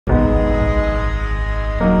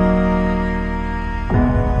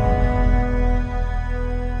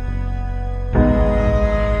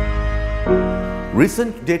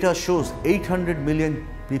Recent data shows 800 million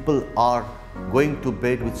people are going to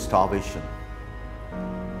bed with starvation.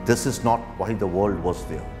 This is not why the world was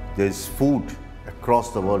there. There is food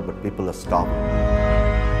across the world, but people are starving.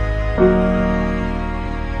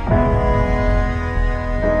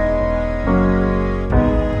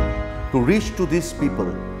 To reach to these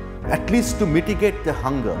people, at least to mitigate the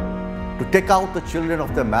hunger, to take out the children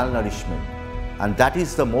of their malnourishment. And that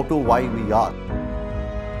is the motto why we are.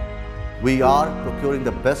 We are procuring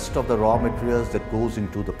the best of the raw materials that goes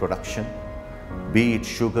into the production, be it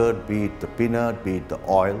sugar, be it the peanut, be it the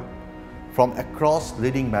oil, from across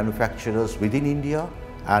leading manufacturers within India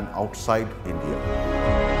and outside India.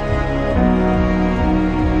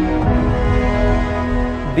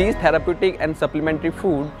 These therapeutic and supplementary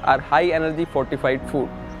food are high energy fortified food,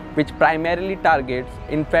 which primarily targets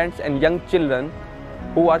infants and young children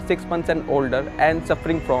who are 6 months and older and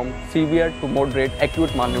suffering from severe to moderate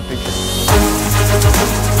acute malnutrition.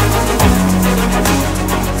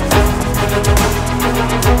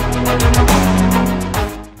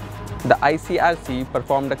 The ICRC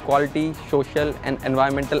performed a quality, social and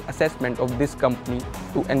environmental assessment of this company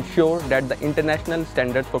to ensure that the international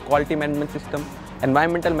standards for quality management system,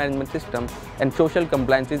 environmental management system and social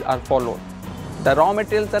compliances are followed. The raw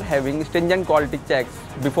materials are having stringent quality checks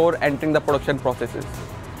before entering the production processes.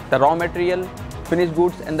 The raw material, finished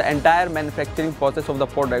goods and the entire manufacturing process of the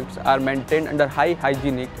products are maintained under high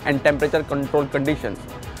hygienic and temperature controlled conditions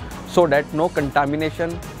so that no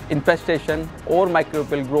contamination, infestation or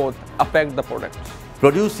microbial growth affect the products.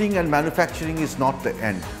 Producing and manufacturing is not the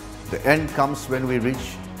end. The end comes when we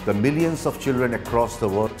reach the millions of children across the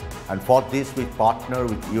world, and for this we partner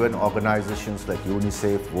with UN organizations like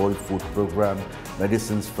UNICEF, World Food Programme,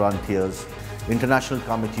 Medicines Frontiers, International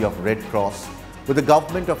Committee of Red Cross, with the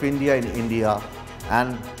Government of India in India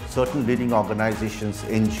and certain leading organizations,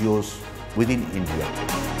 NGOs within India.